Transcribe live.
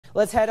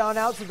Let's head on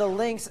out to the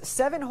links.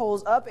 7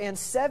 holes up and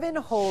 7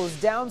 holes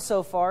down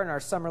so far in our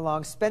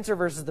summer-long Spencer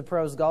versus the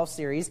Pros golf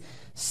series.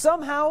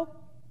 Somehow,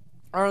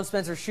 our own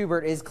Spencer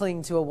Schubert is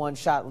clinging to a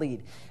one-shot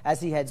lead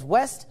as he heads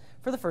west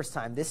for the first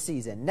time this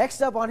season. Next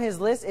up on his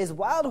list is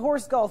Wild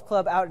Horse Golf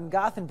Club out in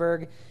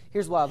Gothenburg.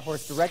 Here's Wild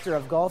Horse Director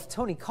of Golf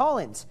Tony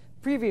Collins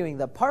previewing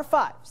the par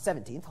 5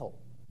 17th hole.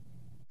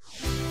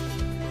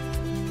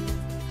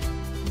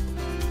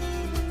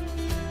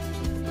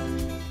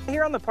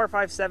 Here on the par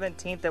 5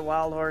 17th at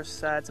Wild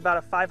Horse, it's about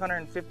a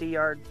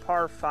 550-yard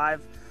par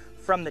 5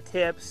 from the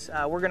tips.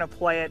 We're going to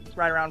play it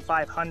right around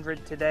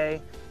 500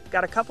 today.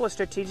 Got a couple of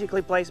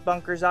strategically placed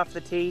bunkers off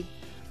the tee.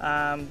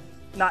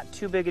 Not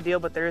too big a deal,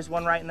 but there is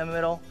one right in the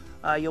middle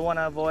you'll want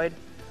to avoid.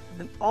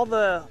 All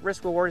the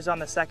risk reward is on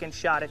the second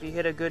shot. If you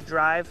hit a good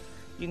drive,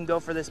 you can go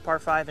for this par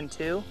 5 and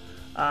 2,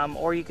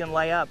 or you can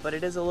lay up, but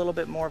it is a little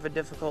bit more of a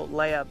difficult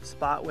layup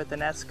spot with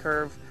an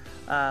S-curve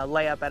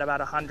layup at about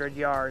 100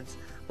 yards.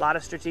 A lot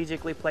of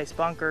strategically placed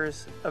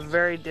bunkers, a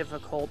very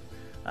difficult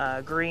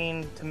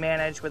green to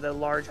manage with a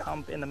large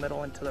hump in the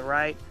middle and to the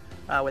right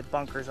with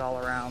bunkers all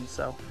around.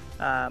 So,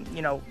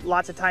 you know,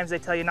 lots of times they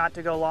tell you not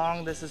to go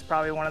long. This is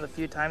probably one of the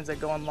few times that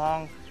going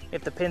long,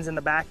 if the pin's in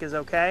the back is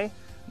okay,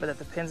 but if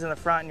the pin's in the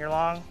front and you're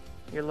long,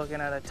 you're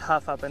looking at a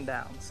tough up and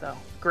down. So,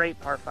 great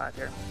par 5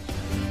 here.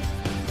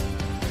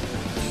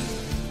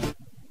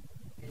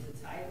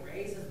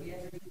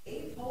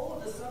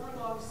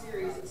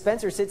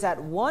 Spencer sits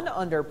at 1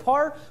 under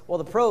par, while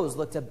the Pros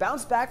look to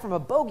bounce back from a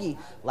bogey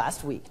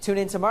last week. Tune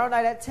in tomorrow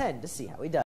night at 10 to see how he does.